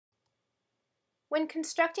When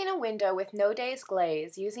constructing a window with No Days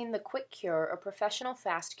Glaze using the quick cure or professional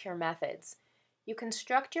fast cure methods, you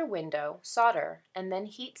construct your window, solder, and then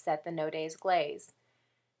heat set the No Days Glaze.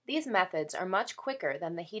 These methods are much quicker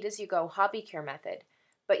than the heat-as-you-go hobby cure method,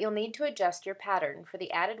 but you'll need to adjust your pattern for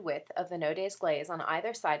the added width of the No Days Glaze on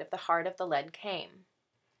either side of the heart of the lead cane.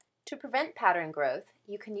 To prevent pattern growth,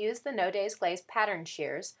 you can use the No Days Glaze pattern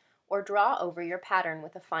shears or draw over your pattern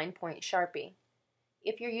with a fine point sharpie.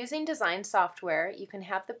 If you're using design software, you can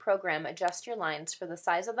have the program adjust your lines for the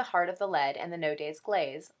size of the heart of the lead and the No Days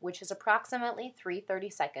Glaze, which is approximately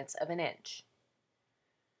 3/32 of an inch.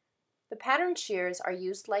 The pattern shears are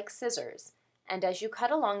used like scissors, and as you cut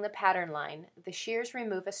along the pattern line, the shears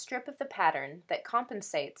remove a strip of the pattern that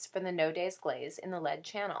compensates for the No Days Glaze in the lead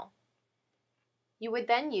channel. You would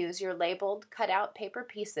then use your labeled cut-out paper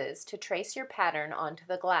pieces to trace your pattern onto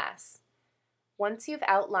the glass. Once you've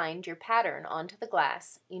outlined your pattern onto the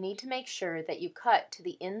glass, you need to make sure that you cut to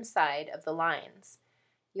the inside of the lines.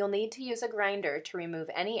 You'll need to use a grinder to remove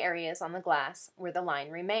any areas on the glass where the line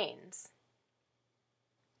remains.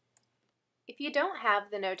 If you don't have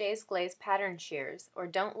the No Days Glaze pattern shears or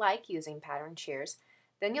don't like using pattern shears,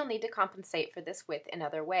 then you'll need to compensate for this width in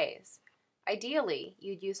other ways. Ideally,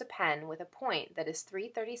 you'd use a pen with a point that is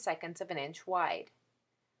 3/32 of an inch wide.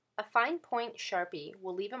 A fine point sharpie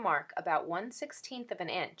will leave a mark about 1/16 of an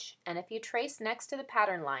inch, and if you trace next to the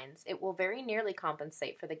pattern lines, it will very nearly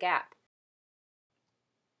compensate for the gap.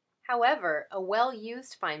 However, a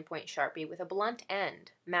well-used fine point sharpie with a blunt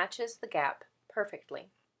end matches the gap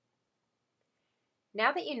perfectly.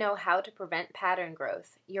 Now that you know how to prevent pattern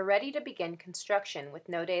growth, you're ready to begin construction with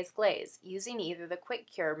No Days Glaze using either the quick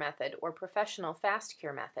cure method or professional fast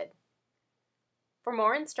cure method. For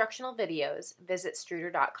more instructional videos, visit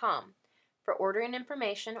Struder.com. For ordering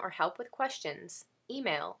information or help with questions,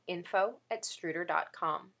 email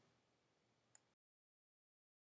info@Struder.com.